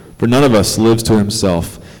For none of us lives to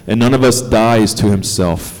himself, and none of us dies to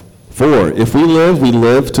himself. For if we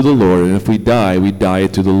live to the Lord, and if we die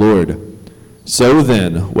to the Lord. So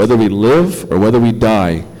then, whether we live or whether we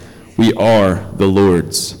die, we are the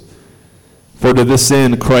Lord's. For to this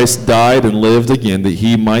end Christ died and lived again, that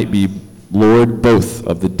he might be Lord both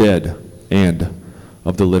of the dead and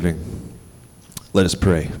of the living. Let us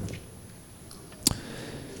pray.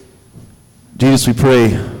 Jesus, we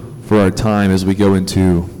pray for our time as we go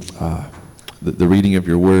into the reading of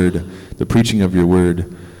your word, the preaching of your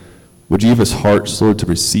word. Would you give us hearts, Lord, to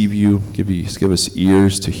receive you? Give us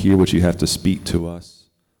ears to hear what you have to speak to us.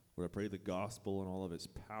 Lord, I pray the gospel and all of its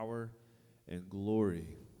power and glory,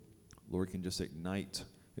 Lord, can just ignite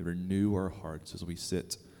and renew our hearts as we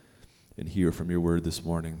sit and hear from your word this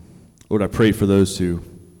morning. Lord, I pray for those who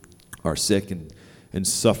are sick and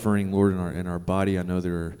suffering, Lord, in our body. I know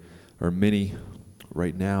there are many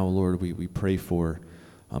right now, Lord. We pray for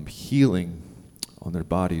healing on their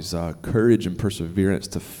bodies, courage and perseverance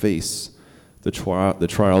to face the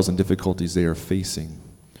trials and difficulties they are facing.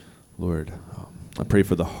 Lord, I pray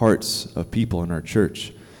for the hearts of people in our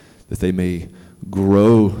church, that they may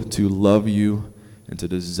grow to love you and to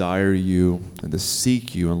desire you and to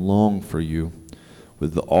seek you and long for you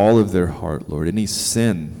with all of their heart, Lord. Any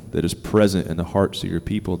sin that is present in the hearts of your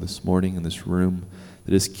people this morning in this room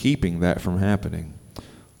that is keeping that from happening,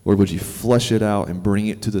 Lord, would you flesh it out and bring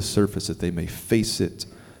it to the surface that they may face it,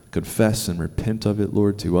 confess and repent of it,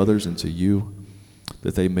 Lord, to others and to you,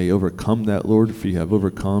 that they may overcome that, Lord, for you have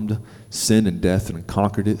overcome sin and death and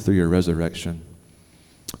conquered it through your resurrection.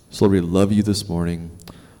 So, Lord, we love you this morning.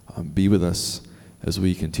 Be with us as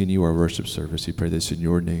we continue our worship service. We pray this in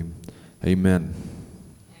your name. Amen.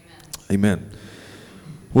 Amen.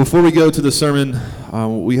 Well, before we go to the sermon,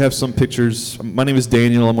 we have some pictures. My name is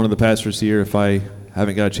Daniel. I'm one of the pastors here. If I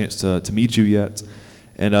haven't got a chance to meet you yet.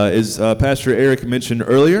 And as Pastor Eric mentioned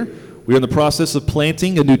earlier, we're in the process of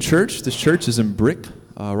planting a new church. This church is in Brick,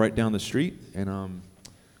 right down the street. And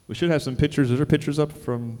we should have some pictures. Is there pictures up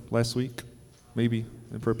from last week? Maybe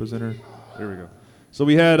in ProPresenter? There we go. So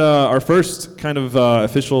we had our first kind of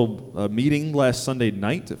official meeting last Sunday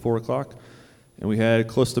night at 4 o'clock. And we had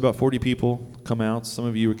close to about 40 people come out. Some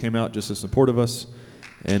of you came out just to support of us.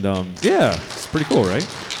 And yeah, it's pretty cool, right?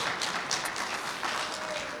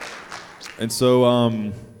 And so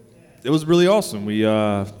it was really awesome. We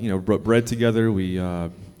brought bread together. We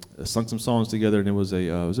sung some songs together, and it was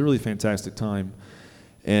a really fantastic time.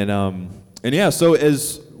 And yeah, so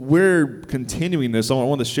as we're continuing this, I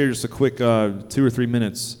want to share just a quick 2 or 3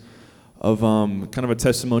 minutes of kind of a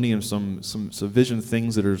testimony and some vision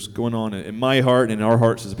things that are going on in my heart and in our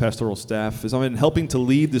hearts as a pastoral staff. As I've been helping to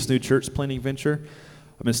lead this new church planting venture,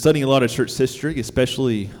 I've been studying a lot of church history,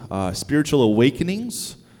 especially spiritual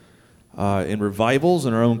awakenings and revivals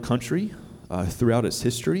in our own country throughout its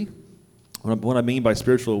history. What I mean by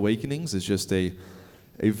spiritual awakenings is just a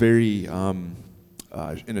very, in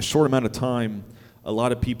a short amount of time, a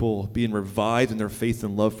lot of people being revived in their faith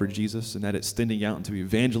and love for Jesus, and that extending out into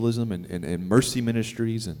evangelism and mercy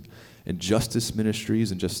ministries and justice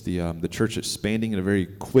ministries, and just the church expanding in a very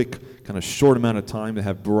quick, kind of short amount of time to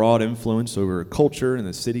have broad influence over culture and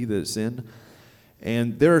the city that it's in.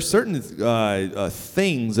 And there are certain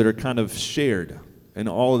things that are kind of shared in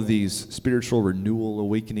all of these spiritual renewal,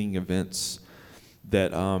 awakening events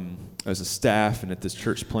that, as a staff and at this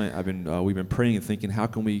church plant, we've been praying and thinking, how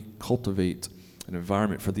can we cultivate an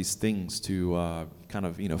environment for these things to kind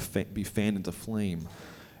of be fanned into flame?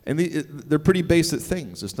 And they're pretty basic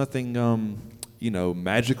things. There's nothing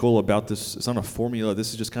magical about this. It's not a formula.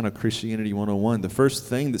 This is just kind of Christianity 101. The first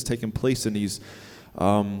thing that's taken place in these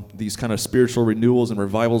kind of spiritual renewals and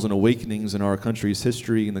revivals and awakenings in our country's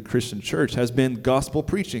history in the Christian church has been gospel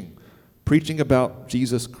preaching about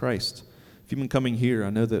Jesus Christ. If you've been coming here, I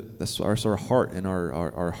know that's our heart, and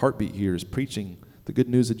our heartbeat here is preaching the good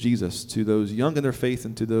news of Jesus to those young in their faith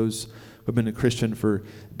and to those who have been a Christian for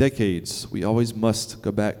decades. We always must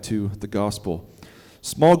go back to the gospel.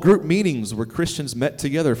 Small group meetings where Christians met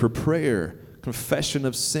together for prayer, confession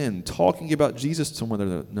of sin, talking about Jesus to one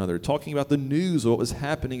another, talking about the news of what was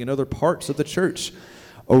happening in other parts of the church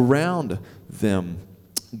around them.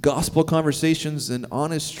 Gospel conversations and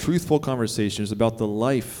honest, truthful conversations about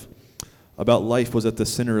life was at the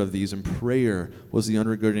center of these, and prayer was the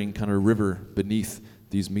undergirding kind of river beneath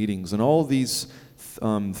these meetings. And all these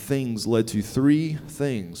things led to 3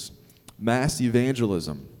 things: mass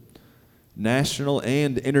evangelism, national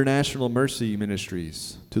and international mercy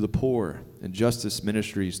ministries to the poor, and justice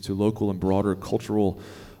ministries to local and broader cultural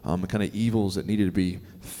kind of evils that needed to be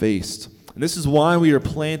faced. And this is why we are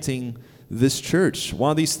planting this church.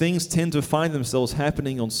 While these things tend to find themselves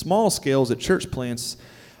happening on small scales at church plants,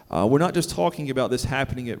 we're not just talking about this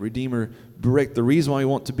happening at Redeemer Brick. The reason why we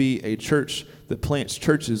want to be a church that plants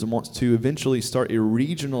churches and wants to eventually start a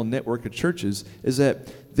regional network of churches is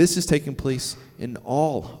that this is taking place in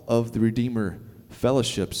all of the Redeemer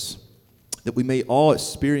fellowships, that we may all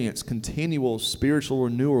experience continual spiritual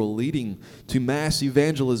renewal leading to mass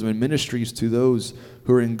evangelism and ministries to those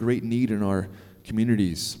who are in great need in our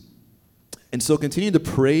communities. And so continue to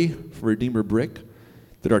pray for Redeemer Brick,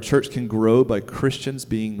 that our church can grow by Christians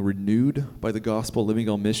being renewed by the gospel, living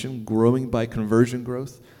on mission, growing by conversion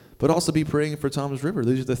growth, but also be praying for Toms River.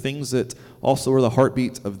 These are the things that also are the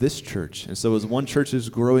heartbeat of this church. And so as one church is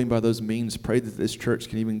growing by those means, pray that this church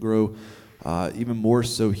can even grow even more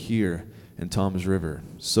so here in Toms River.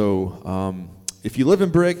 So if you live in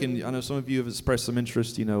Brick, and I know some of you have expressed some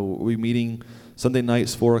interest, we're meeting Sunday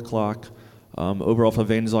nights, 4 o'clock, over off of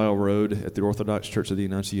Van Zyl Road at the Orthodox Church of the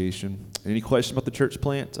Annunciation. Any questions about the church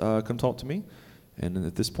plant, come talk to me. And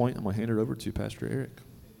at this point, I'm going to hand it over to Pastor Eric.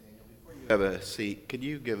 Before you have a seat, could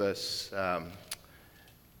you give us,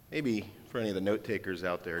 maybe for any of the note takers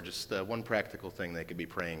out there, just one practical thing they could be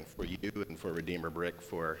praying for you and for Redeemer Brick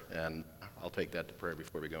for, and I'll take that to prayer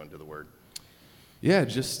before we go into the Word. Yeah,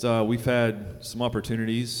 just we've had some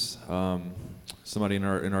opportunities. Somebody in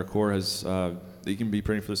our core has, you can be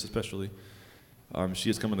praying for this especially. She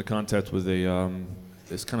has come into contact with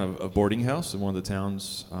this kind of a boarding house in one of the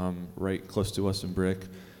towns right close to us in Brick,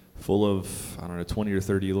 full of, 20 or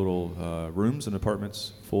 30 little rooms and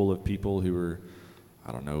apartments full of people who are,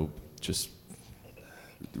 just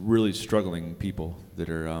really struggling people that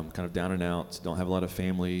are kind of down and out, don't have a lot of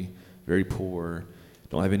family, very poor,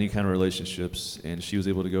 don't have any kind of relationships. And she was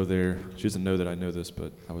able to go there. She doesn't know that I know this,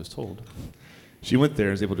 but I was told. She went there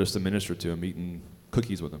and was able just to minister to them, eating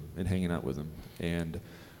cookies with them and hanging out with them. And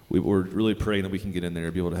we were really praying that we can get in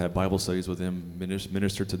there, be able to have Bible studies with them,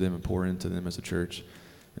 minister to them and pour into them as a church.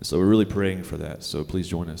 And so we're really praying for that. So please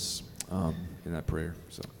join us in that prayer.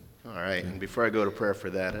 So. All right, and before I go to prayer for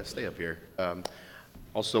that, stay up here.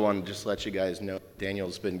 Also want to just let you guys know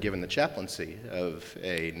Daniel's been given the chaplaincy of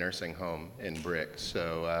a nursing home in Brick.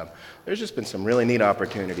 So there's just been some really neat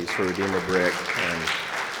opportunities for Redeemer Brick, and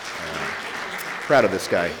proud of this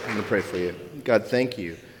guy. I'm going to pray for you. God, thank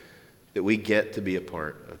you that we get to be a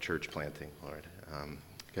part of church planting, Lord.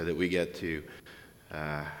 God, that we get to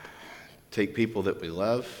take people that we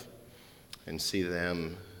love and see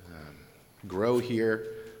them grow here,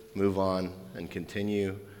 move on, and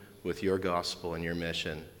continue with your gospel and your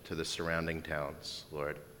mission to the surrounding towns,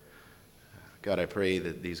 Lord. God, I pray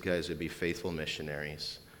that these guys would be faithful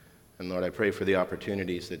missionaries. And Lord, I pray for the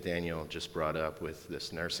opportunities that Daniel just brought up with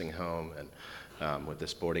this nursing home and with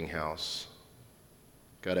this boarding house.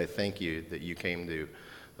 God, I thank you that you came to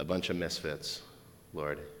a bunch of misfits,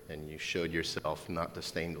 Lord, and you showed yourself not to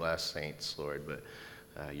stained glass saints, Lord, but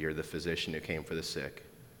you're the physician who came for the sick.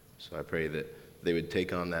 So I pray that they would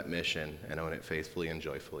take on that mission and own it faithfully and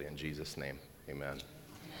joyfully. In Jesus' name, amen.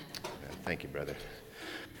 Amen. Thank you, brother.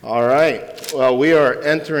 All right. Well, we are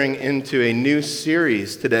entering into a new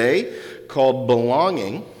series today called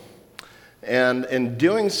Belonging. And in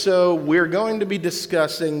doing so, we're going to be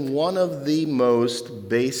discussing one of the most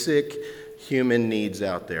basic human needs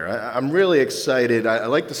out there. I'm really excited. I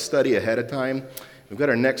like to study ahead of time. We've got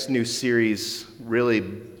our next new series really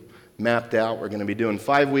mapped out. We're going to be doing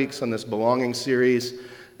 5 weeks on this Belonging series,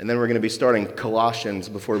 and then we're going to be starting Colossians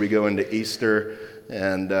before we go into Easter.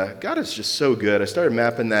 And God is just so good. I started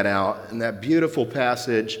mapping that out, and that beautiful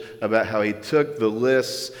passage about how he took the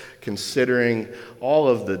lists considering all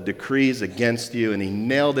of the decrees against you, and he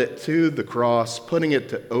nailed it to the cross, putting it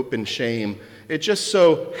to open shame. It just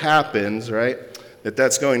so happens, right, that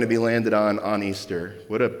that's going to be landed on Easter.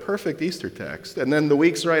 What a perfect Easter text. And then the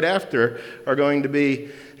weeks right after are going to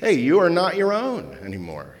be, hey, you are not your own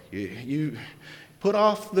anymore. You put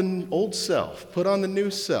off the old self, put on the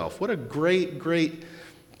new self. What a great, great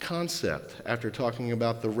concept after talking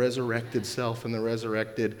about the resurrected self and the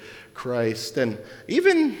resurrected Christ. And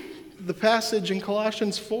even the passage in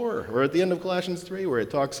Colossians 4, or at the end of Colossians 3, where it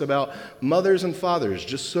talks about mothers and fathers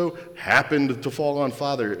just so happened to fall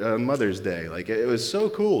on Mother's Day. Like, it was so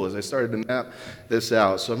cool as I started to map this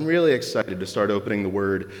out. So I'm really excited to start opening the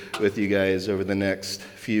Word with you guys over the next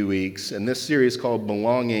few weeks. And this series called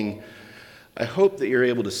Belonging, I hope that you're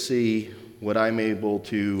able to see what I'm able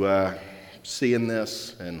to see in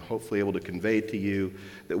this, and hopefully able to convey to you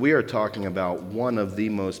that we are talking about one of the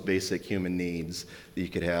most basic human needs that you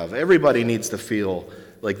could have. Everybody needs to feel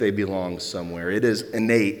like they belong somewhere. It is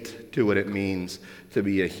innate to what it means to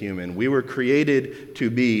be a human. We were created to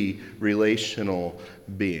be relational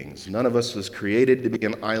beings. None of us was created to be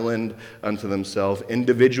an island unto themselves.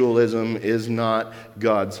 Individualism is not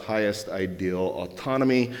God's highest ideal.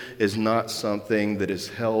 Autonomy is not something that is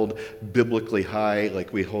held biblically high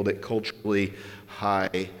like we hold it culturally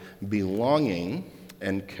high. Belonging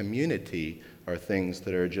and community are things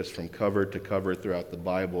that are just from cover to cover throughout the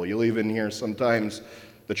Bible. You'll even hear sometimes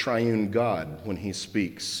the triune God, when he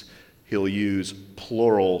speaks, he'll use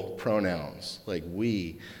plural pronouns like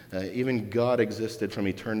we. Even God existed from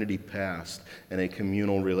eternity past in a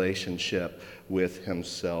communal relationship with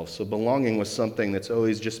himself. So belonging was something that's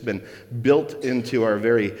always just been built into our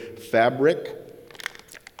very fabric.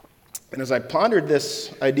 And as I pondered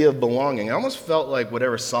this idea of belonging, I almost felt like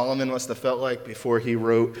whatever Solomon must have felt like before he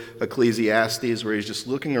wrote Ecclesiastes, where he's just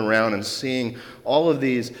looking around and seeing all of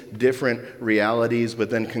these different realities, but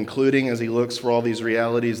then concluding as he looks for all these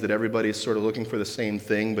realities that everybody's sort of looking for the same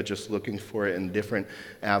thing, but just looking for it in different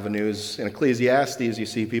avenues. In Ecclesiastes, you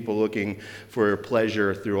see people looking for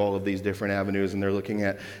pleasure through all of these different avenues, and they're looking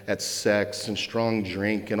at sex and strong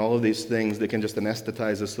drink and all of these things that can just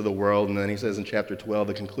anesthetize us to the world. And then he says in chapter 12,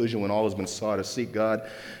 the conclusion, when all has been sought, to seek God,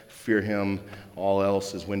 fear him, all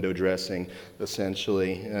else is window dressing,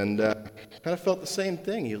 essentially. And kind of felt the same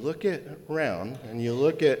thing. You look around and you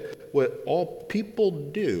look at what all people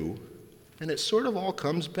do, and it sort of all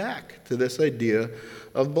comes back to this idea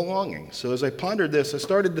of belonging. So as I pondered this, I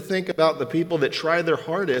started to think about the people that try their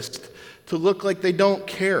hardest to look like they don't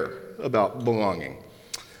care about belonging.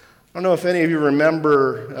 I don't know if any of you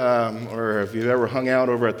remember or if you've ever hung out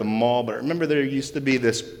over at the mall, but I remember there used to be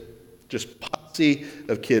this just posse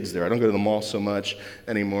of kids there. I don't go to the mall so much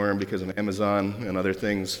anymore because of Amazon and other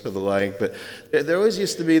things of the like, but there always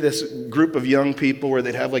used to be this group of young people where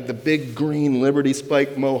they'd have like the big green Liberty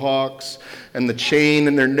Spike mohawks and the chain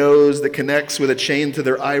in their nose that connects with a chain to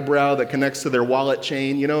their eyebrow that connects to their wallet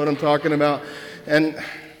chain. You know what I'm talking about? And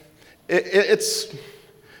it's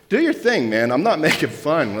do your thing, man. I'm not making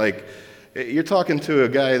fun. Like, you're talking to a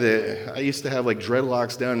guy that I used to have like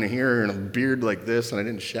dreadlocks down to here and a beard like this, and I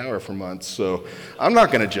didn't shower for months. So I'm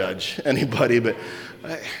not going to judge anybody, but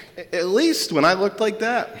at least when I looked like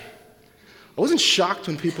that, I wasn't shocked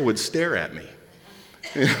when people would stare at me.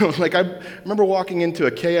 You know, like I remember walking into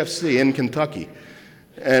a KFC in Kentucky,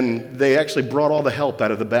 and they actually brought all the help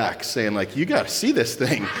out of the back, saying like, "You got to see this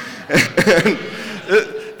thing."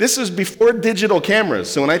 This was before digital cameras,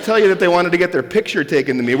 so when I tell you that they wanted to get their picture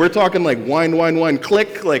taken to me, we're talking like wine,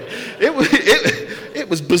 click. Like it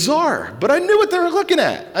was bizarre, but I knew what they were looking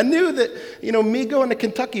at. I knew that, me going to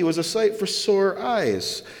Kentucky was a sight for sore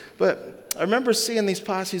eyes. But I remember seeing these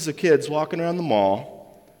posses of kids walking around the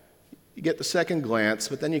mall. You get the second glance,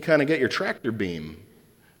 but then you kind of get your tractor beam.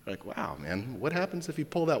 Like, wow, man, what happens if you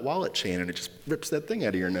pull that wallet chain and it just rips that thing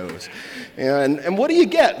out of your nose? And what do you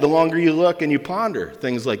get the longer you look and you ponder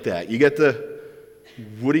things like that? You get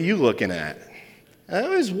what are you looking at? And I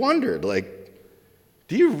always wondered, like,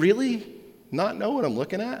 do you really not know what I'm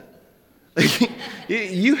looking at? Like,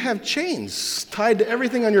 you have chains tied to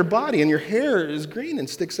everything on your body, and your hair is green and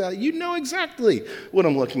sticks out. You know exactly what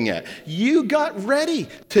I'm looking at. You got ready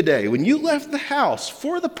today when you left the house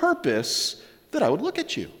for the purpose that I would look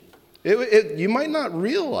at you. You might not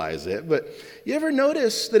realize it, but you ever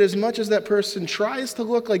notice that as much as that person tries to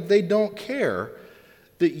look like they don't care,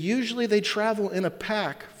 that usually they travel in a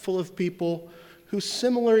pack full of people who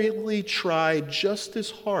similarly try just as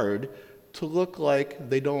hard to look like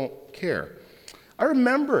they don't care. I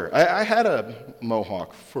remember, I had a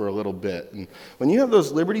mohawk for a little bit, and when you have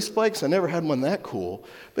those Liberty Spikes, I never had one that cool,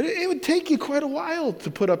 but it would take you quite a while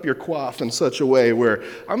to put up your coif in such a way where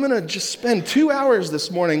I'm going to just spend 2 hours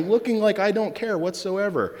this morning looking like I don't care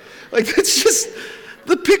whatsoever. Like, that's just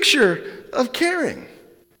the picture of caring.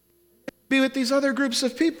 Be with these other groups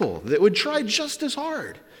of people that would try just as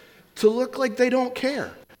hard to look like they don't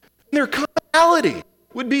care. And their commonality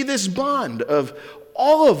would be this bond of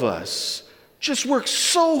all of us just work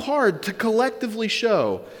so hard to collectively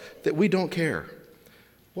show that we don't care.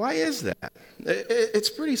 Why is that?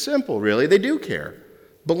 It's pretty simple, really. They do care.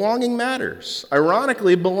 Belonging matters.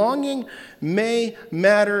 Ironically, belonging may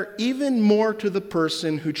matter even more to the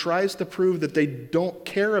person who tries to prove that they don't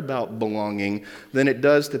care about belonging than it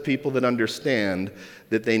does to people that understand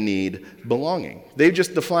that they need belonging. They've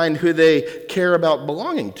just defined who they care about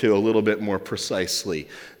belonging to a little bit more precisely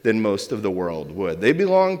than most of the world would. They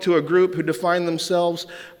belong to a group who define themselves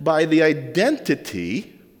by the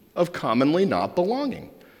identity of commonly not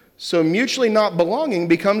belonging. So mutually not belonging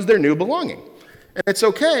becomes their new belonging. And it's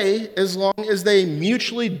okay as long as they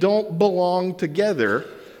mutually don't belong together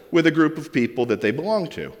with a group of people that they belong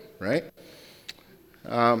to, right?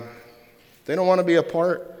 They don't want to be a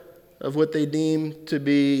part of what they deem to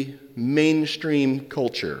be mainstream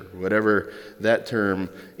culture, whatever that term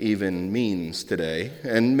even means today,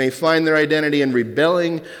 and may find their identity in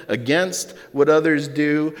rebelling against what others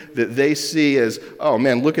do that they see as, oh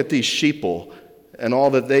man, look at these sheeple and all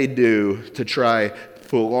that they do to try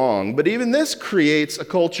belong. But even this creates a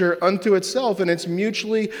culture unto itself, and it's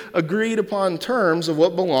mutually agreed upon terms of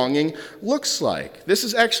what belonging looks like. This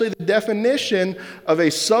is actually the definition of a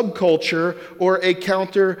subculture or a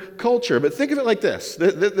counterculture. But think of it like this.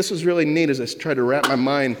 This is really neat as I try to wrap my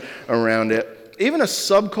mind around it. Even a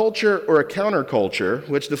subculture or a counterculture,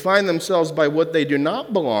 which define themselves by what they do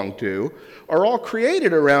not belong to, are all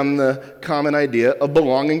created around the common idea of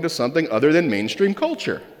belonging to something other than mainstream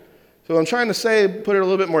culture. So I'm trying to say, put it a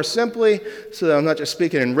little bit more simply, so that I'm not just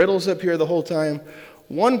speaking in riddles up here the whole time.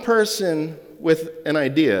 One person with an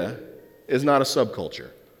idea is not a subculture.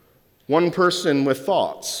 One person with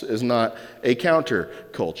thoughts is not a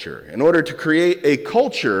counterculture. In order to create a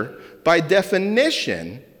culture, by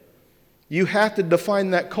definition, you have to define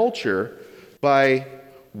that culture by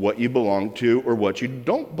what you belong to or what you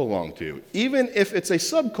don't belong to. Even if it's a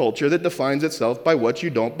subculture that defines itself by what you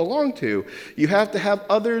don't belong to, you have to have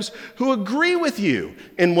others who agree with you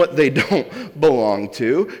in what they don't belong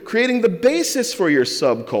to, creating the basis for your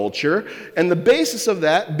subculture, and the basis of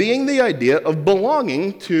that being the idea of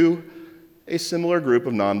belonging to a similar group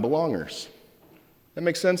of non-belongers. That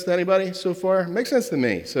makes sense to anybody so far? It makes sense to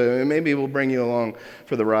me. So maybe we'll bring you along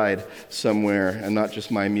for the ride somewhere and not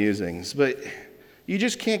just my musings. But you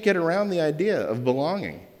just can't get around the idea of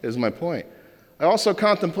belonging, is my point. I also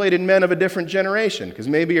contemplated men of a different generation, because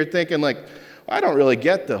maybe you're thinking like, I don't really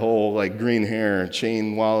get the whole like green hair,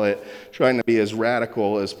 chain wallet, trying to be as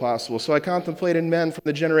radical as possible. So I contemplated men from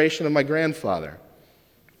the generation of my grandfather.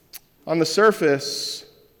 On the surface,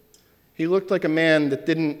 he looked like a man that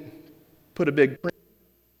didn't put a big print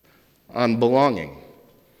on belonging.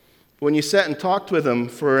 When you sat and talked with him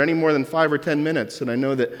for any more than 5 or 10 minutes, and I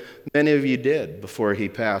know that many of you did before he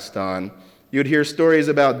passed on, you'd hear stories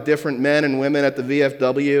about different men and women at the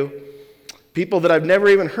VFW. People that I've never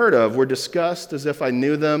even heard of were discussed as if I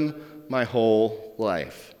knew them my whole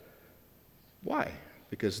life. Why?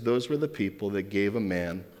 Because those were the people that gave a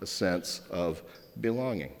man a sense of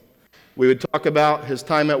belonging. We would talk about his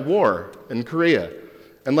time at war in Korea.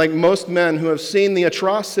 And like most men who have seen the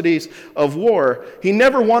atrocities of war, he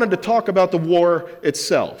never wanted to talk about the war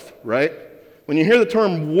itself, right? When you hear the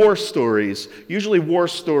term war stories, usually war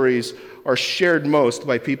stories are shared most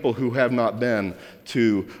by people who have not been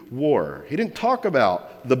to war. He didn't talk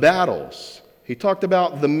about the battles. He talked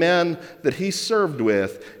about the men that he served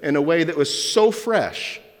with in a way that was so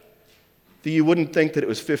fresh that you wouldn't think that it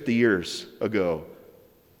was 50 years ago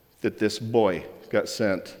that this boy got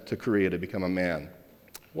sent to Korea to become a man.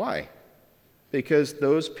 Why? Because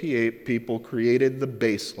those people created the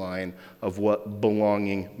baseline of what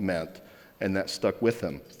belonging meant, and that stuck with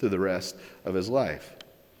him through the rest of his life.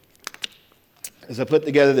 As I put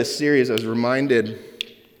together this series, I was reminded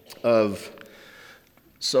of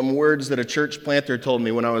some words that a church planter told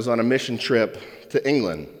me when I was on a mission trip to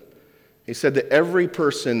England. He said that every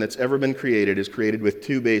person that's ever been created is created with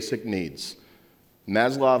 2 basic needs.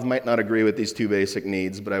 Maslow might not agree with these 2 basic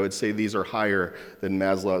needs, but I would say these are higher than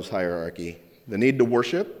Maslow's hierarchy. The need to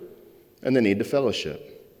worship and the need to fellowship.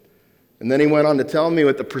 And then he went on to tell me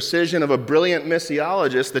with the precision of a brilliant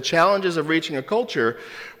missiologist the challenges of reaching a culture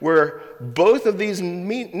where both of these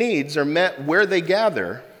needs are met where they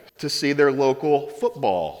gather to see their local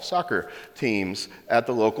football, soccer teams at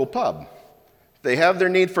the local pub. They have their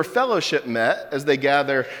need for fellowship met as they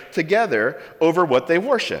gather together over what they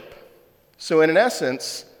worship. So in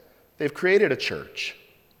essence, they've created a church,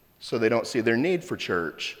 so they don't see their need for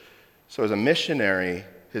church. So as a missionary,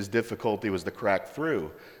 his difficulty was to crack through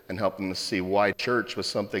and help them to see why church was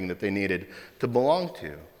something that they needed to belong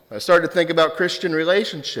to. I started to think about Christian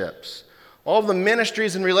relationships. All of the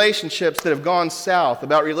ministries and relationships that have gone south,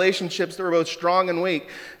 about relationships that were both strong and weak.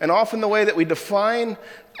 And often the way that we define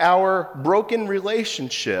our broken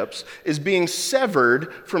relationships is being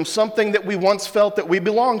severed from something that we once felt that we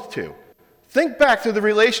belonged to. Think back to the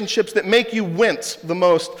relationships that make you wince the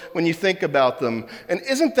most when you think about them. And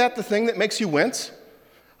isn't that the thing that makes you wince?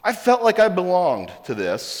 I felt like I belonged to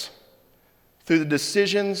this. Through the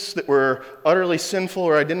decisions that were utterly sinful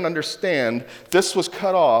or I didn't understand, this was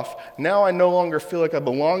cut off. Now I no longer feel like I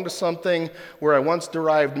belong to something where I once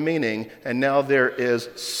derived meaning, and now there is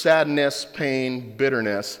sadness, pain,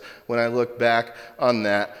 bitterness when I look back on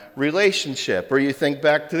that relationship. Or you think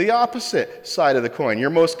back to the opposite side of the coin. Your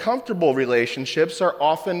most comfortable relationships are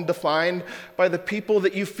often defined by the people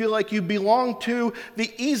that you feel like you belong to the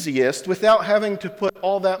easiest without having to put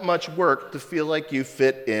all that much work to feel like you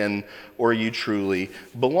fit in or you truly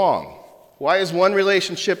belong. Why is one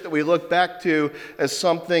relationship that we look back to as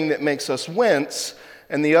something that makes us wince,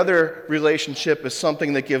 and the other relationship is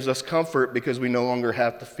something that gives us comfort because we no longer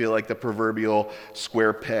have to feel like the proverbial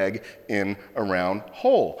square peg in a round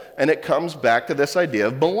hole? And it comes back to this idea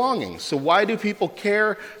of belonging. So why do people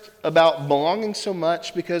care about belonging so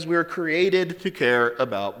much? Because we were created to care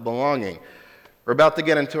about belonging. We're about to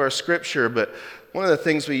get into our scripture, but one of the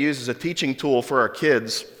things we use as a teaching tool for our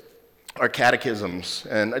kids are catechisms.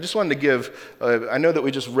 And I just wanted to give, I know that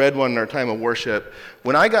we just read one in our time of worship.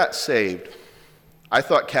 When I got saved, I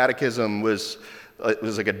thought catechism was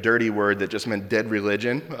like a dirty word that just meant dead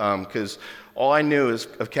religion, because all I knew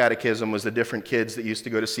of catechism was the different kids that used to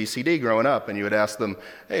go to CCD growing up, and you would ask them,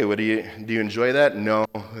 hey, do you enjoy that? No,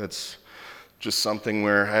 it's just something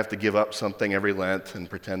where I have to give up something every Lent and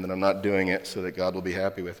pretend that I'm not doing it so that God will be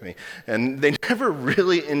happy with me. And they never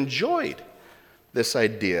really enjoyed this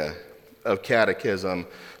idea of catechism.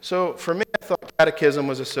 So for me, I thought catechism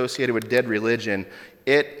was associated with dead religion.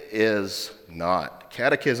 It is not.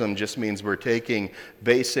 Catechism just means we're taking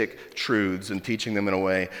basic truths and teaching them in a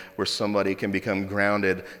way where somebody can become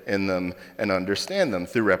grounded in them and understand them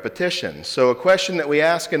through repetition. So a question that we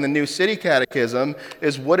ask in the New City Catechism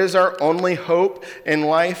is, what is our only hope in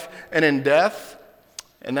life and in death?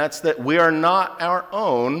 And that's that we are not our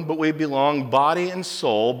own, but we belong body and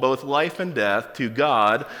soul, both life and death, to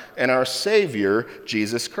God and our Savior,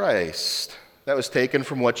 Jesus Christ. That was taken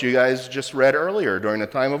from what you guys just read earlier during the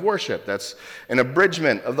time of worship. That's an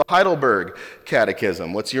abridgment of the Heidelberg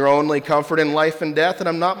Catechism. What's your only comfort in life and death? And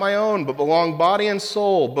I'm not my own, but belong body and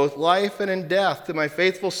soul, both life and in death, to my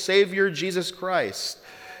faithful Savior, Jesus Christ.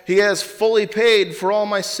 He has fully paid for all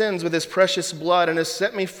my sins with his precious blood and has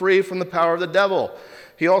set me free from the power of the devil.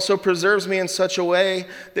 He also preserves me in such a way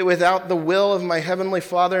that without the will of my heavenly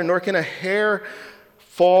Father, nor can a hair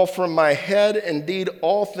fall from my head. Indeed,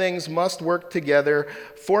 all things must work together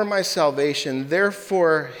for my salvation.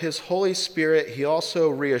 Therefore, his Holy Spirit, he also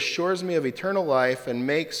reassures me of eternal life and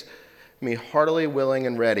makes me heartily willing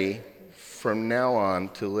and ready from now on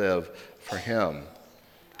to live for him.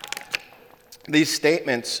 These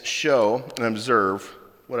statements show and observe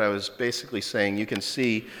what I was basically saying you can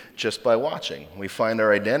see just by watching. We find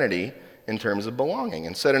our identity in terms of belonging.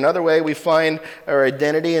 And said another way, we find our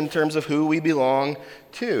identity in terms of who we belong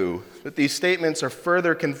to. But these statements are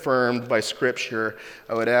further confirmed by Scripture.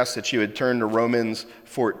 I would ask that you would turn to Romans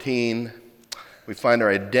 14. We find our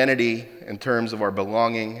identity in terms of our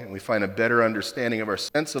belonging, and we find a better understanding of our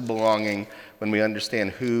sense of belonging when we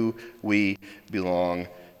understand who we belong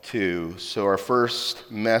to. So our first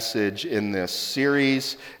message in this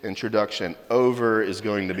series, Introduction Over, is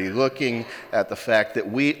going to be looking at the fact that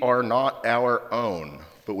we are not our own,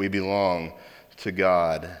 but we belong to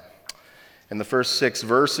God. In the first 6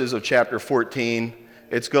 verses of chapter 14,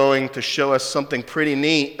 it's going to show us something pretty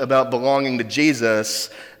neat about belonging to Jesus,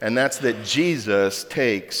 and that's that Jesus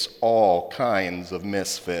takes all kinds of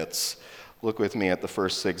misfits. Look with me at the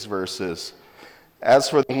first 6 verses. As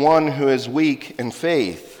for the one who is weak in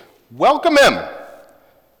faith, welcome him.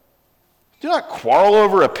 Do not quarrel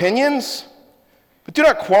over opinions. But do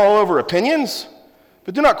not quarrel over opinions.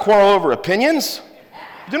 But do not quarrel over opinions.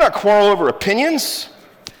 Do not quarrel over opinions.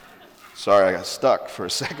 Sorry, I got stuck for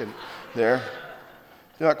a second there.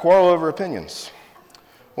 Do not quarrel over opinions.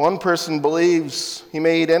 One person believes he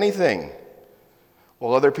may eat anything,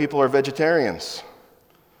 while other people are vegetarians.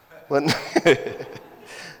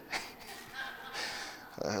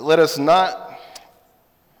 Let us not,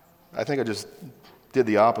 I think I just did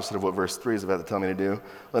the opposite of what verse 3 is about to tell me to do.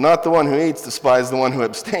 Let not the one who eats despise the one who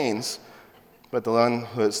abstains, but the one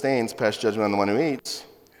who abstains pass judgment on the one who eats,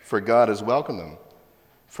 for God has welcomed them.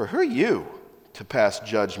 For who are you to pass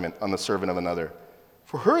judgment on the servant of another?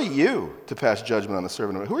 For who are you to pass judgment on the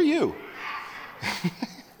servant of another? Who are you?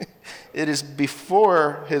 It is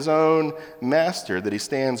before his own master that he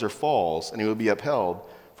stands or falls, and he will be upheld.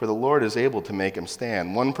 For the Lord is able to make him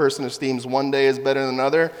stand. One person esteems one day as better than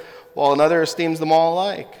another, while another esteems them all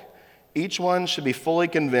alike. Each one should be fully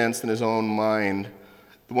convinced in his own mind.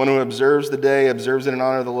 The one who observes the day observes it in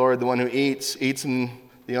honor of the Lord. The one who eats in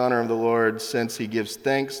the honor of the Lord, since he gives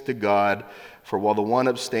thanks to God. For while the one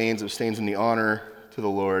abstains in the honor to to the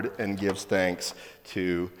Lord and gives thanks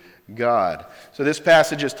to God. So this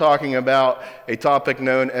passage is talking about a topic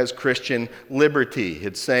known as Christian liberty.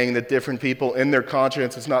 It's saying that different people in their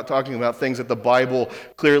conscience, it's not talking about things that the Bible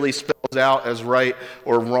clearly spells out as right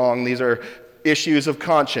or wrong. These are issues of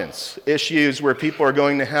conscience, issues where people are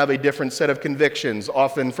going to have a different set of convictions,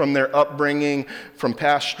 often from their upbringing, from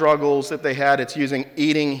past struggles that they had. It's using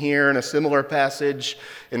eating here in a similar passage.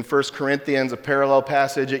 In 1 Corinthians, a parallel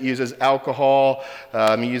passage, it uses alcohol,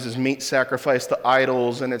 it uses meat sacrificed to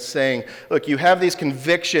idols, and it's saying, look, you have these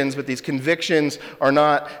convictions, but these convictions are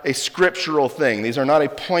not a scriptural thing. These are not a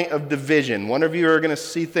point of division. One of you are going to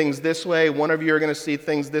see things this way, one of you are going to see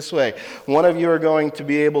things this way. One of you are going to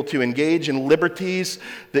be able to engage in liberties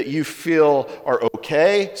that you feel are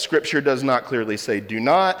okay. Scripture does not clearly say do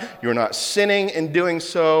not. You're not sinning in doing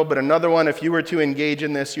so, but another one, if you were to engage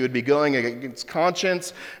in this, you would be going against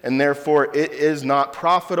conscience, and therefore it is not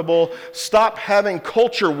profitable. Stop having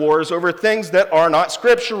culture wars over things that are not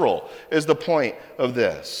scriptural, is the point of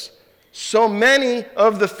this. So many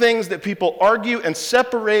of the things that people argue and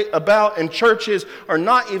separate about in churches are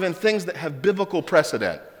not even things that have biblical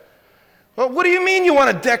precedent. Well, what do you mean you want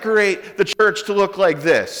to decorate the church to look like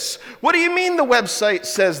this? What do you mean the website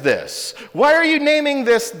says this? Why are you naming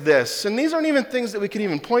this? And these aren't even things that we can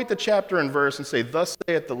even point to chapter and verse and say, thus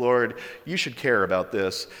saith the Lord, you should care about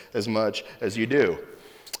this as much as you do.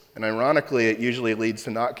 And ironically, it usually leads to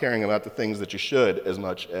not caring about the things that you should as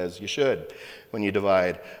much as you should when you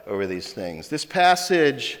divide over these things. This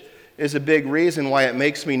passage is a big reason why it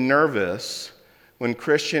makes me nervous when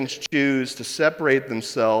Christians choose to separate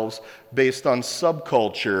themselves based on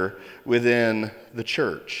subculture within the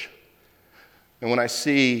church. And when I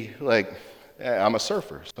see, I'm a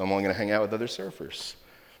surfer, so I'm only going to hang out with other surfers.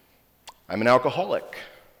 I'm an alcoholic.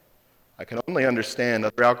 I can only understand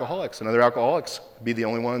other alcoholics, and other alcoholics be the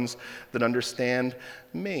only ones that understand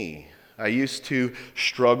me. I used to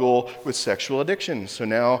struggle with sexual addiction, so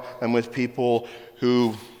now I'm with people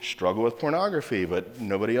who struggle with pornography, but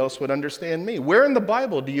nobody else would understand me. Where in the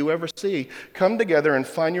Bible do you ever see, come together and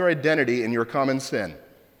find your identity in your common sin?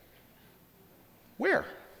 Where?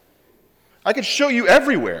 I could show you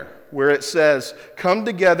everywhere where it says, come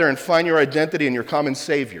together and find your identity in your common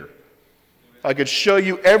Savior. I could show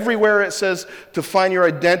you everywhere it says to find your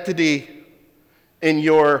identity in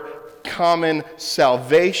your common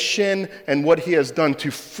salvation and what he has done to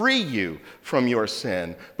free you from your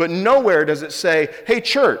sin. But nowhere does it say, hey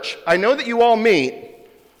church, I know that you all meet,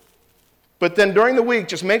 but then during the week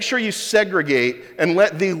just make sure you segregate and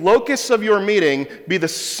let the locus of your meeting be the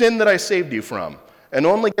sin that I saved you from, and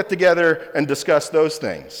only get together and discuss those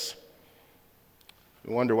things.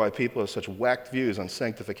 We wonder why people have such whacked views on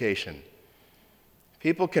sanctification.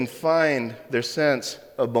 People can find their sense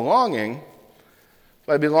of belonging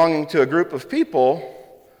by belonging to a group of people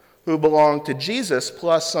who belong to Jesus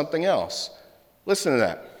plus something else. Listen to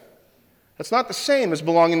that. That's not the same as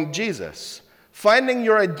belonging to Jesus. Finding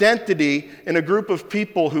your identity in a group of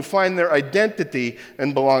people who find their identity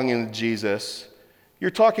in belonging to Jesus, you're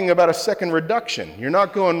talking about a second reduction. You're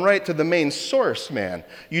not going right to the main source, man.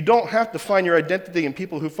 You don't have to find your identity in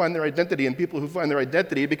people who find their identity in people who find their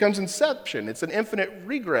identity. It becomes inception. It's an infinite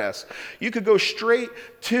regress. You could go straight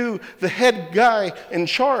to the head guy in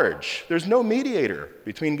charge. There's no mediator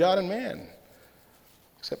between God and man,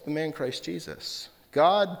 except the man Christ Jesus.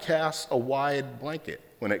 God casts a wide blanket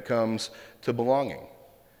when it comes to belonging.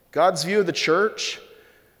 God's view of the church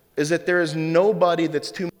is that there is nobody that's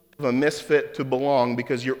too much of a misfit to belong,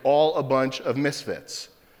 because you're all a bunch of misfits.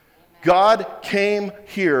 God came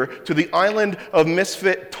here to the island of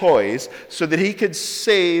misfit toys so that he could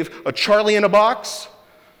save a Charlie in a box,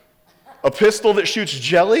 a pistol that shoots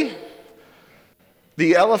jelly,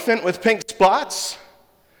 the elephant with pink spots,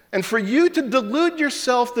 and for you to delude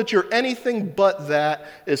yourself that you're anything but that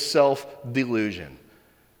is self-delusion.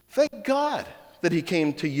 Thank God that he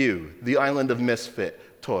came to you, the island of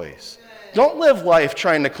misfit toys. Don't live life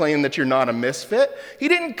trying to claim that you're not a misfit. He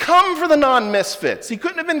didn't come for the non-misfits. He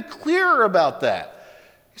couldn't have been clearer about that.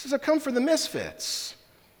 He says, I come for the misfits.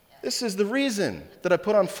 This is the reason that I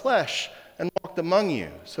put on flesh and walked among you,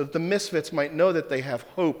 so that the misfits might know that they have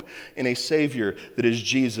hope in a Savior that is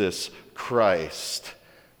Jesus Christ.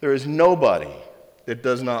 There is nobody that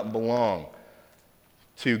does not belong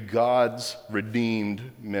to God's redeemed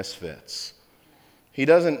misfits. He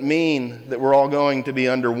doesn't mean that we're all going to be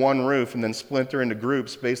under one roof and then splinter into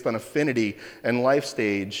groups based on affinity and life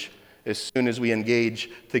stage as soon as we engage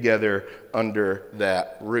together under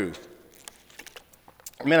that roof.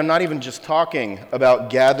 Man, I'm not even just talking about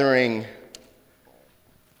gathering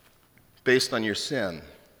based on your sin.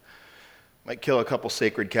 Might kill a couple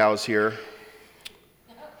sacred cows here.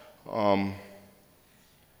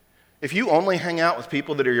 If you only hang out with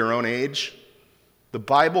people that are your own age, the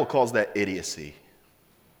Bible calls that idiocy.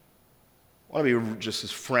 I want to be just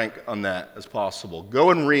as frank on that as possible.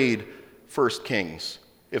 Go and read 1 Kings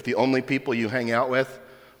if the only people you hang out with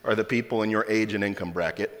are the people in your age and income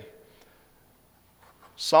bracket.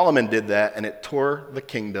 Solomon did that, and it tore the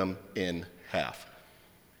kingdom in half.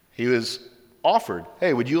 He was offered,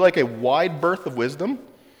 hey, would you like a wide berth of wisdom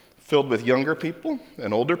filled with younger people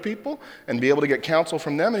and older people and be able to get counsel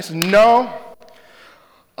from them? And he said, no,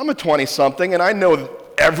 I'm a 20-something, and I know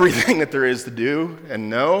everything that there is to do and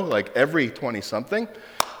know, like every 20-something.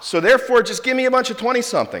 So therefore, just give me a bunch of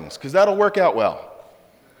 20-somethings, because that'll work out well.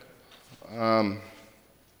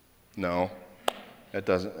 No, that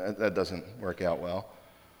doesn't work out well.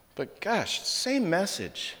 But gosh, same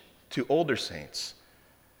message to older saints.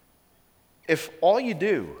 If all you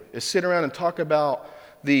do is sit around and talk about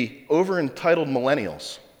the over-entitled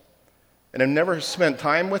millennials and have never spent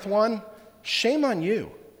time with one, shame on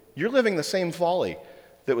you. You're living the same folly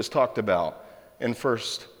that was talked about in 1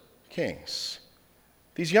 Kings.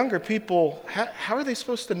 These younger people, how are they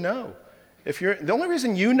supposed to know? The only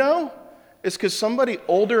reason you know is because somebody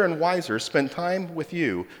older and wiser spent time with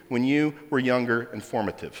you when you were younger and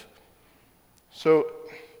formative. So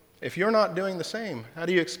if you're not doing the same, how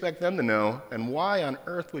do you expect them to know? And why on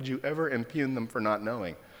earth would you ever impugn them for not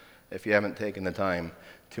knowing if you haven't taken the time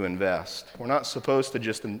to invest? We're not supposed to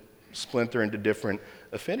just splinter into different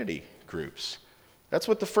affinity groups. That's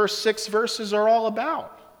what the first 6 verses are all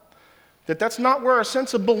about. That's not where our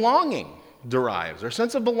sense of belonging derives. Our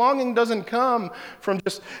sense of belonging doesn't come from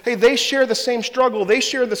just, hey, they share the same struggle, they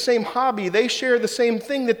share the same hobby, they share the same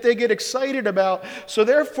thing that they get excited about. So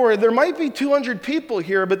therefore, there might be 200 people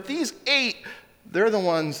here, but these 8, they're the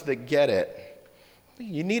ones that get it.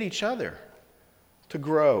 You need each other to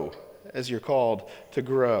grow as you're called to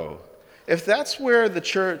grow. If that's where the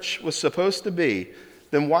church was supposed to be,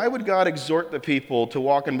 then why would God exhort the people to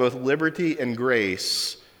walk in both liberty and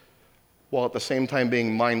grace while at the same time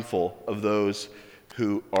being mindful of those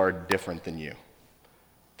who are different than you?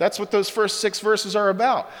 That's what those first 6 verses are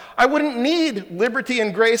about. I wouldn't need liberty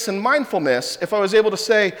and grace and mindfulness if I was able to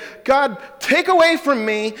say, God, take away from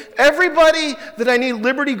me everybody that I need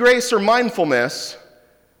liberty, grace, or mindfulness,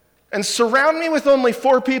 and surround me with only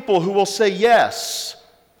 4 people who will say yes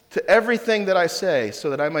to everything that I say so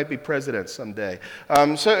that I might be president someday.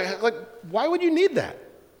 Why would you need that?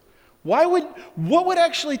 What would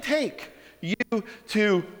actually take you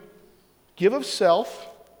to give of self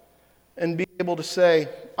and be able to say,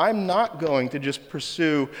 I'm not going to just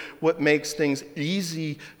pursue what makes things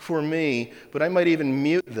easy for me, but I might even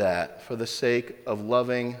mute that for the sake of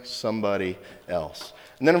loving somebody else.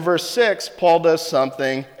 And then in verse 6, Paul does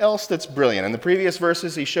something else that's brilliant. In the previous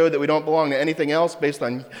verses, he showed that we don't belong to anything else based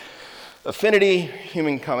on affinity,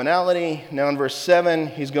 human commonality. Now in verse 7,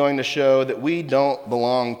 he's going to show that we don't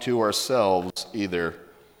belong to ourselves either.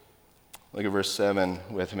 Look at verse 7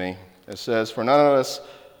 with me. It says, for none of us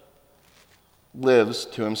lives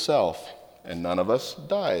to himself, and none of us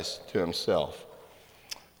dies to himself.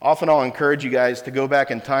 Often I'll encourage you guys to go back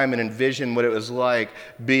in time and envision what it was like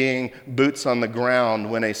being boots on the ground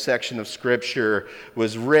when a section of Scripture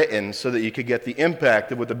was written so that you could get the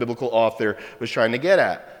impact of what the biblical author was trying to get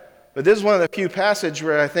at. But this is one of the few passages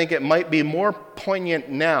where I think it might be more poignant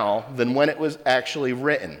now than when it was actually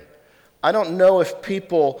written. I don't know if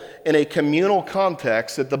people in a communal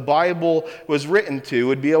context that the Bible was written to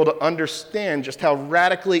would be able to understand just how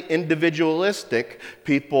radically individualistic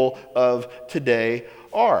people of today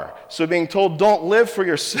are. So being told, don't live for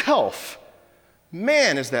yourself,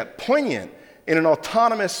 man, is that poignant in an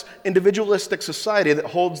autonomous, individualistic society that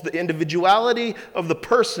holds the individuality of the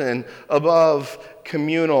person above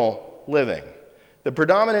communal living. The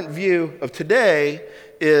predominant view of today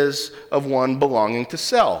is of one belonging to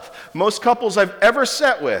self. Most couples I've ever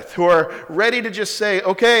sat with who are ready to just say,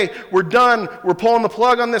 okay, we're done, we're pulling the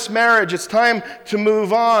plug on this marriage, it's time to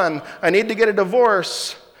move on, I need to get a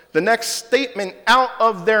divorce. The next statement out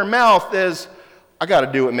of their mouth is, I got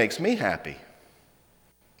to do what makes me happy.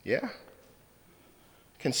 Yeah.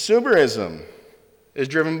 Consumerism is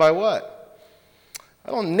driven by what?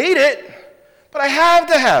 I don't need it, but I have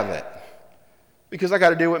to have it because I got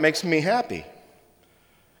to do what makes me happy.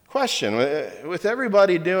 Question, with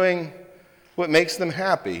everybody doing what makes them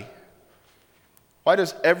happy, why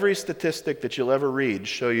does every statistic that you'll ever read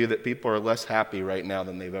show you that people are less happy right now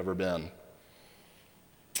than they've ever been?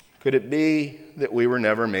 Could it be that we were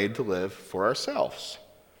never made to live for ourselves?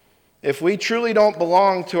 If we truly don't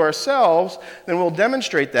belong to ourselves, then we'll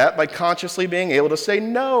demonstrate that by consciously being able to say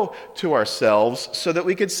no to ourselves so that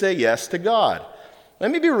we could say yes to God. Let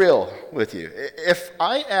me be real with you. If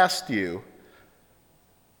I asked you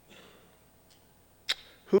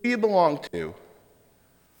who you belong to,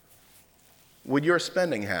 would your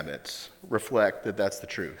spending habits reflect that that's the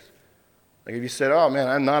truth? Like if you said, oh man,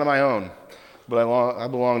 I'm not on my own, but I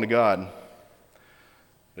belong to God.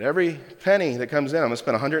 But every penny that comes in, I'm going to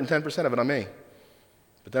spend 110% of it on me.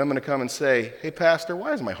 But then I'm going to come and say, hey, Pastor,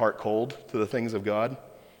 why is my heart cold to the things of God?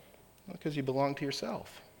 Well, because you belong to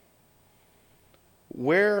yourself.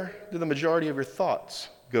 Where do the majority of your thoughts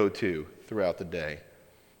go to throughout the day?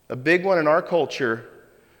 A big one in our culture,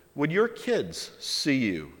 would your kids see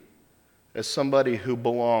you as somebody who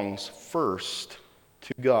belongs first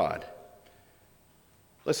to God?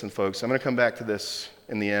 Listen, folks, I'm going to come back to this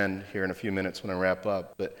in the end here in a few minutes when I wrap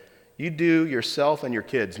up, but you do yourself and your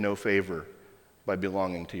kids no favor by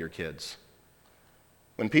belonging to your kids.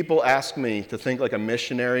 When people ask me to think like a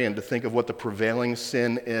missionary and to think of what the prevailing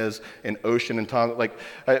sin is in Ocean and Tom,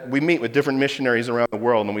 we meet with different missionaries around the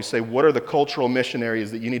world and we say, what are the cultural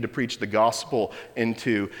missionaries that you need to preach the gospel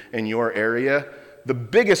into in your area? The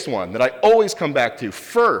biggest one that I always come back to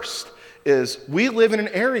first is we live in an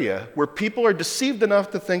area where people are deceived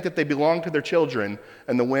enough to think that they belong to their children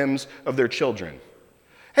and the whims of their children.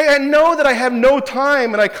 Hey, I know that I have no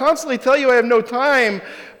time, and I constantly tell you I have no time,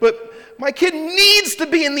 but my kid needs to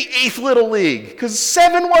be in the 8th Little League because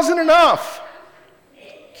 7 wasn't enough.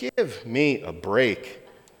 Give me a break.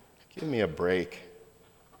 Give me a break.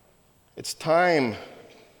 It's time.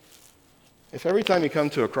 If every time you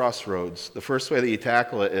come to a crossroads, the first way that you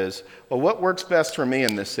tackle it is, well, what works best for me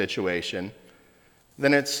in this situation?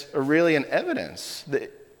 Then it's really an evidence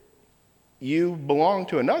that you belong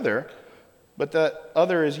to another, but that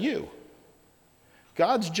other is you.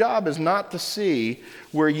 God's job is not to see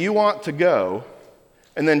where you want to go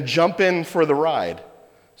and then jump in for the ride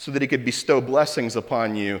so that he could bestow blessings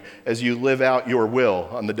upon you as you live out your will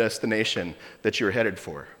on the destination that you're headed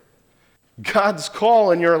for. God's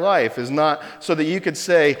call in your life is not so that you could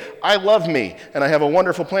say, I love me and I have a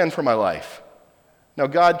wonderful plan for my life. Now,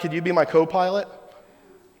 God, could you be my co-pilot?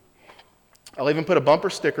 I'll even put a bumper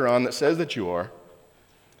sticker on that says that you are.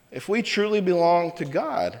 If we truly belong to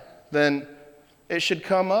God, then it should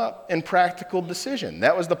come up in practical decision.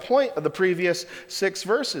 That was the point of the previous 6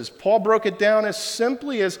 verses. Paul broke it down as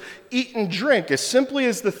simply as eat and drink, as simply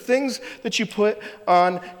as the things that you put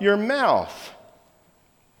on your mouth.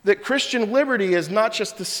 That Christian liberty is not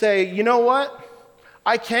just to say, you know what,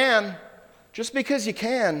 I can. Just because you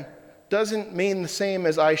can doesn't mean the same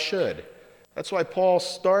as I should. That's why Paul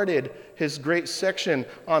started his great section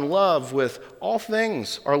on love with all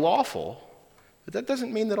things are lawful, but that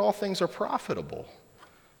doesn't mean that all things are profitable.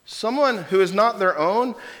 Someone who is not their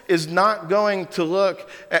own is not going to look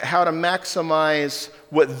at how to maximize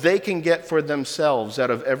what they can get for themselves out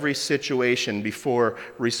of every situation before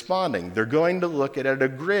responding. They're going to look at a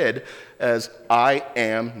grid as I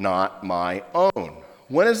am not my own.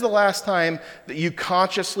 When is the last time that you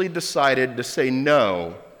consciously decided to say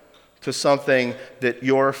no to something that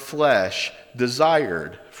your flesh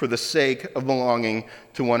desired for the sake of belonging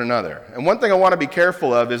to one another? And one thing I want to be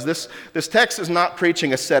careful of is this text is not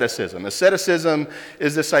preaching asceticism. Asceticism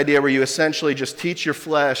is this idea where you essentially just teach your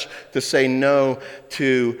flesh to say no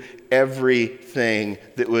to everything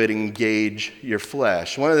that would engage your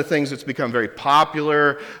flesh. One of the things that's become very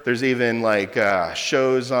popular, there's even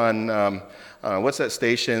shows on, what's that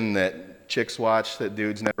station that chicks watch that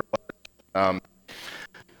dudes never watch?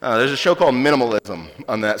 There's a show called Minimalism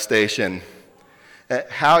on that station.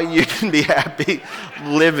 How you can be happy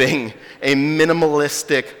living a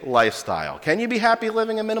minimalistic lifestyle. Can you be happy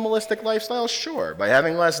living a minimalistic lifestyle? Sure. By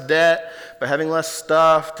having less debt, by having less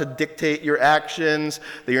stuff to dictate your actions,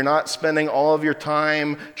 that you're not spending all of your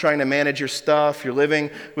time trying to manage your stuff. You're living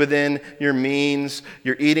within your means.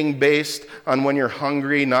 You're eating based on when you're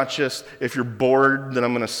hungry, not just if you're bored, then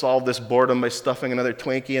I'm going to solve this boredom by stuffing another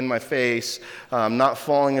Twinkie in my face. Not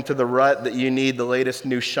falling into the rut that you need the latest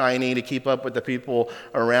new shiny to keep up with the people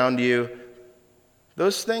around you.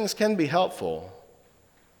 Those things can be helpful,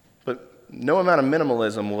 but no amount of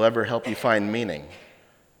minimalism will ever help you find meaning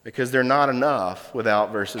because they're not enough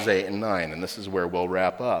without verses 8 and 9, and this is where we'll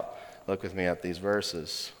wrap up. Look with me at these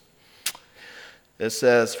verses. It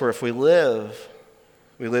says, for if we live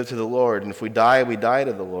to the Lord, and if we die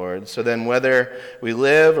to the Lord. So then whether we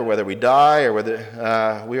live or whether we die or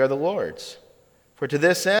whether we are the Lord's. For to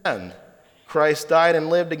this end Christ died and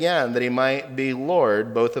lived again, that he might be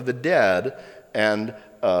Lord both of the dead and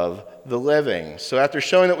of the living. So after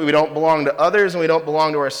showing that we don't belong to others and we don't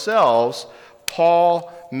belong to ourselves, Paul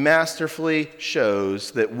masterfully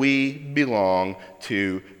shows that we belong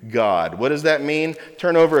to God. What does that mean?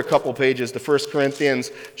 Turn over a couple pages to 1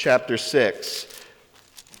 Corinthians chapter 6.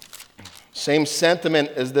 Same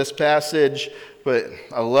sentiment as this passage, but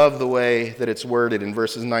I love the way that it's worded in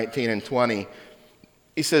verses 19 and 20.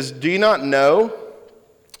 He says, "Do you not know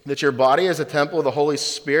that your body is a temple of the Holy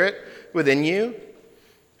Spirit within you,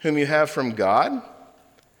 whom you have from God?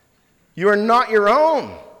 You are not your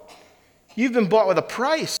own. You've been bought with a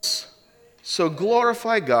price. So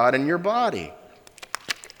glorify God in your body."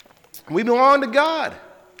 We belong to God.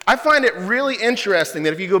 I find it really interesting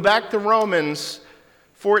that if you go back to Romans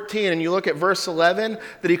 14 and you look at verse 11,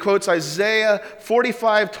 that he quotes Isaiah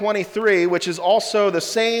 45:23, which is also the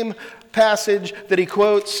same passage that he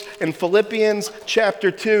quotes in Philippians chapter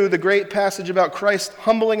 2, the great passage about Christ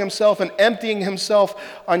humbling himself and emptying himself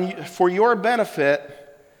for your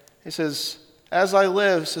benefit. He says, "As I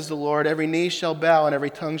live, says the Lord, every knee shall bow and every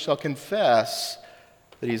tongue shall confess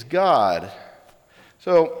that he's God."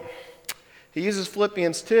 So he uses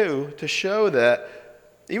Philippians 2 to show that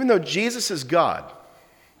even though Jesus is God,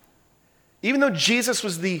 even though Jesus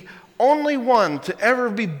was the only one to ever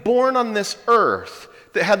be born on this earth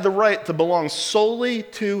that had the right to belong solely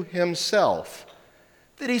to himself,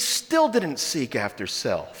 that he still didn't seek after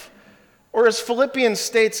self. Or as Philippians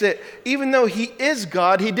states it, even though he is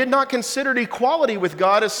God, he did not consider equality with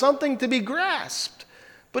God as something to be grasped,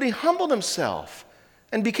 but he humbled himself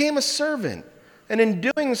and became a servant. And in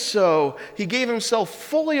doing so, he gave himself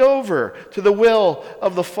fully over to the will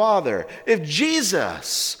of the Father. If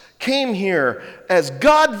Jesus came here as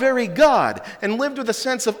God, very God, and lived with a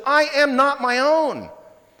sense of, I am not my own,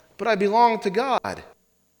 but I belong to God, how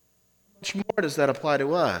much more does that apply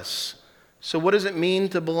to us? So what does it mean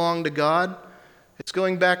to belong to God? It's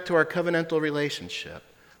going back to our covenantal relationship.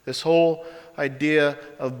 This whole idea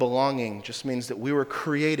of belonging just means that we were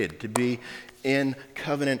created to be in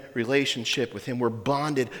covenant relationship with him. We're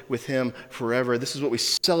bonded with him forever. This is what we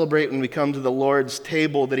celebrate when we come to the Lord's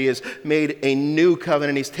table, that he has made a new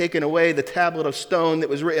covenant. He's taken away the tablet of stone that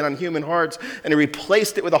was written on human hearts, and he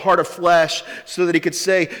replaced it with a heart of flesh so that he could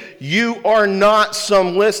say, "You are not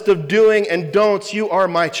some list of doing and don'ts. You are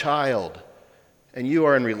my child, and you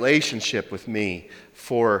are in relationship with me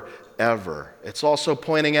forever." It's also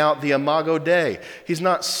pointing out the Imago Dei. He's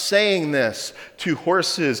not saying this to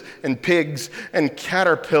horses and pigs and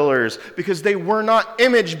caterpillars because they were not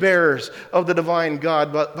image bearers of the divine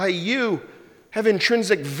God, but by you have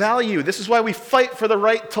intrinsic value. This is why we fight for the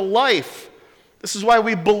right to life. This is why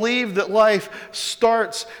we believe that life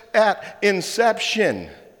starts at inception.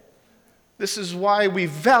 This is why we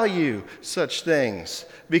value such things,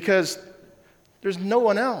 because there's no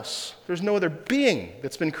one else. There's no other being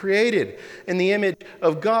that's been created in the image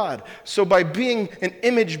of God. So by being an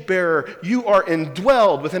image bearer, you are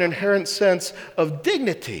indwelled with an inherent sense of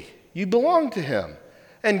dignity. You belong to him.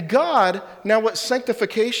 And God, now what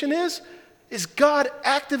sanctification is God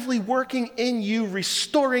actively working in you,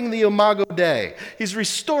 restoring the Imago Dei. He's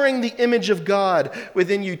restoring the image of God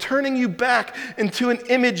within you, turning you back into an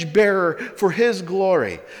image bearer for his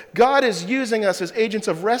glory. God is using us as agents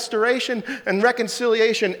of restoration and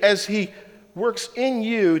reconciliation as he works in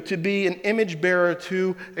you to be an image bearer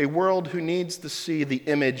to a world who needs to see the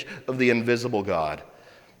image of the invisible God.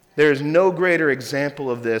 There is no greater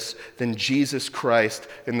example of this than Jesus Christ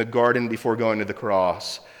in the garden before going to the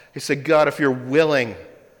cross. He said, "God, if you're willing,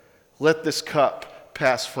 let this cup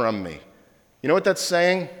pass from me." You know what that's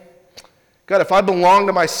saying? God, if I belong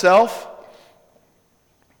to myself,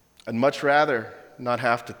 I'd much rather not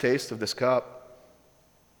have to taste of this cup.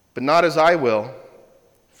 But not as I will,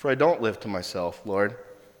 for I don't live to myself, Lord.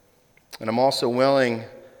 And I'm also willing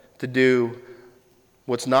to do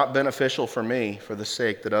what's not beneficial for me for the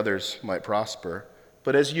sake that others might prosper.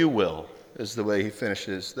 But as you will, is the way he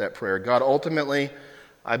finishes that prayer. God, ultimately,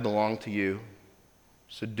 I belong to you,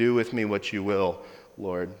 so do with me what you will,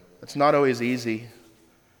 Lord. It's not always easy.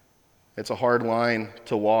 It's a hard line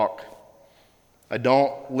to walk. I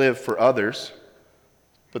don't live for others,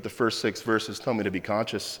 but the first 6 verses tell me to be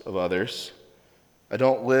conscious of others. I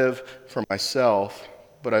don't live for myself,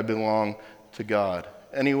 but I belong to God.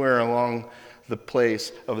 Anywhere along the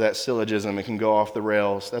place of that syllogism, it can go off the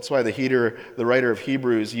rails. That's why the writer of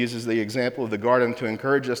Hebrews uses the example of the garden to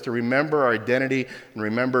encourage us to remember our identity and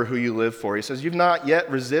remember who you live for. He says, "You've not yet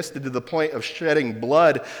resisted to the point of shedding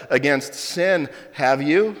blood against sin, have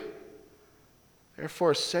you?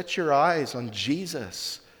 Therefore, set your eyes on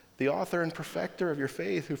Jesus, the author and perfecter of your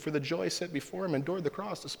faith, who for the joy set before him endured the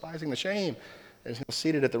cross, despising the shame, is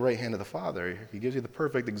seated at the right hand of the Father. He gives you the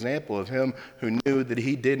perfect example of him who knew that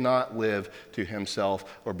he did not live to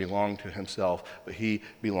himself or belong to himself, but he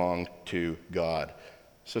belonged to God.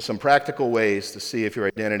 So some practical ways to see if your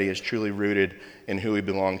identity is truly rooted in who we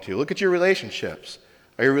belong to. Look at your relationships.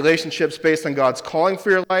 Are your relationships based on God's calling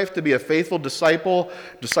for your life to be a faithful disciple,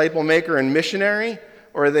 disciple maker, and missionary?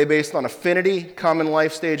 Or are they based on affinity, common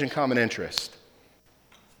life stage, and common interest?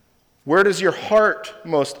 Where does your heart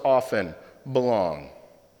most often belong?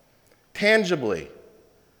 Tangibly,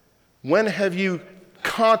 when have you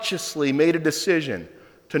consciously made a decision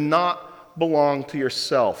to not belong to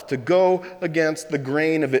yourself, to go against the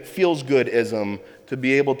grain of it feels good-ism to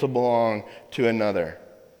be able to belong to another?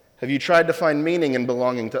 Have you tried to find meaning in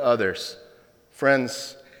belonging to others?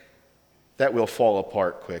 Friends, that will fall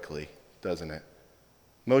apart quickly, doesn't it?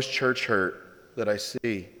 Most church hurt that I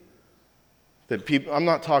see, that people, I'm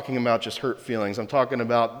not talking about just hurt feelings, I'm talking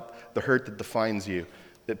about the hurt that defines you,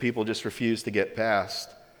 that people just refuse to get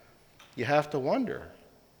past. You have to wonder,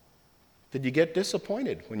 did you get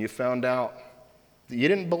disappointed when you found out that you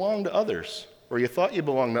didn't belong to others, or you thought you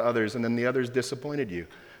belonged to others and then the others disappointed you?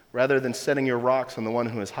 Rather than setting your rocks on the one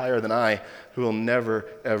who is higher than I, who will never,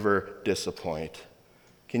 ever disappoint.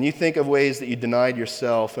 Can you think of ways that you denied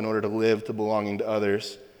yourself in order to live to belonging to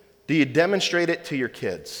others? Do you demonstrate it to your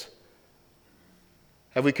kids?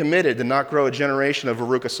 Have we committed to not grow a generation of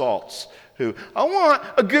Veruca Salts who, I want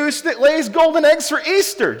a goose that lays golden eggs for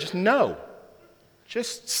Easter? Just no.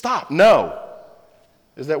 Just stop. No.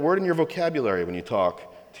 Is that word in your vocabulary when you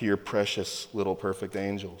talk to your precious little perfect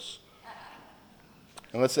angels?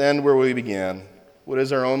 And let's end where we began. What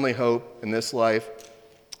is our only hope in this life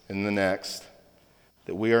and the next?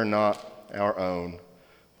 That we are not our own,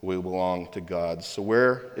 we belong to God. So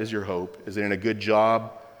where is your hope? Is it in a good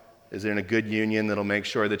job? Is it in a good union that'll make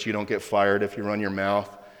sure that you don't get fired if you run your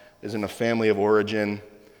mouth? Is it in a family of origin?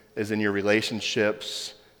 Is it in your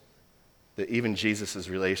relationships? That even Jesus'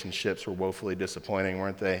 relationships were woefully disappointing,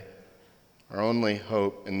 weren't they? Our only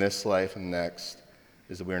hope in this life and next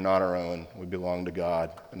is that we are not our own. We belong to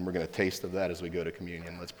God, and we're going to taste of that as we go to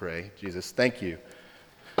communion. Let's pray. Jesus, thank you.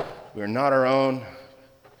 We are not our own.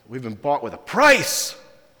 We've been bought with a price.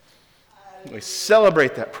 We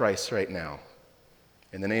celebrate that price right now.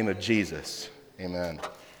 In the name of Jesus, amen.